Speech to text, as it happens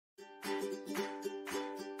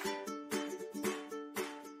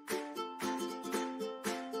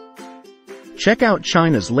Check out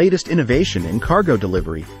China's latest innovation in cargo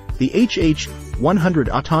delivery, the HH-100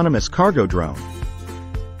 autonomous cargo drone.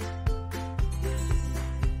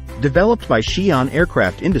 Developed by Xi'an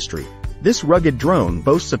aircraft industry, this rugged drone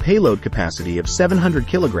boasts a payload capacity of 700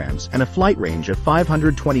 kilograms and a flight range of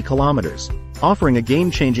 520 kilometers, offering a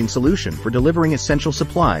game-changing solution for delivering essential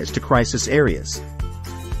supplies to crisis areas.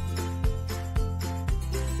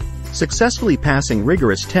 Successfully passing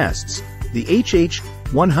rigorous tests, the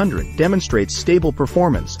HH-100 demonstrates stable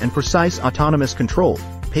performance and precise autonomous control,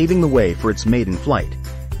 paving the way for its maiden flight.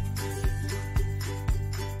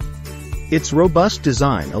 Its robust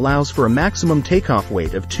design allows for a maximum takeoff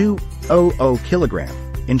weight of 200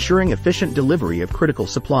 kg, ensuring efficient delivery of critical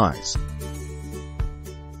supplies.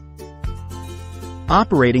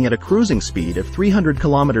 Operating at a cruising speed of 300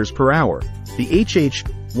 km per hour, the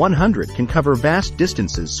HH-100 can cover vast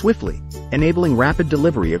distances swiftly, enabling rapid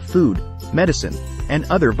delivery of food, medicine, and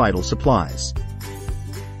other vital supplies.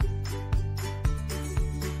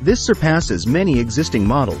 This surpasses many existing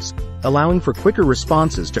models, allowing for quicker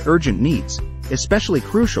responses to urgent needs, especially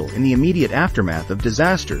crucial in the immediate aftermath of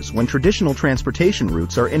disasters when traditional transportation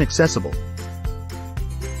routes are inaccessible.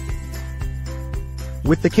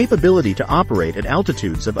 With the capability to operate at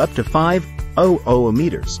altitudes of up to 500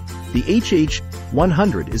 meters, the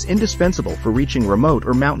HH-100 is indispensable for reaching remote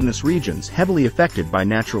or mountainous regions heavily affected by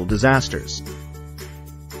natural disasters.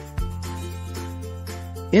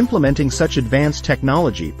 Implementing such advanced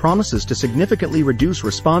technology promises to significantly reduce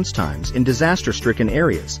response times in disaster-stricken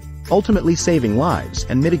areas, ultimately saving lives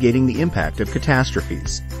and mitigating the impact of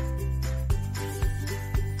catastrophes.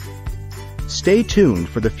 Stay tuned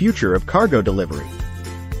for the future of cargo delivery.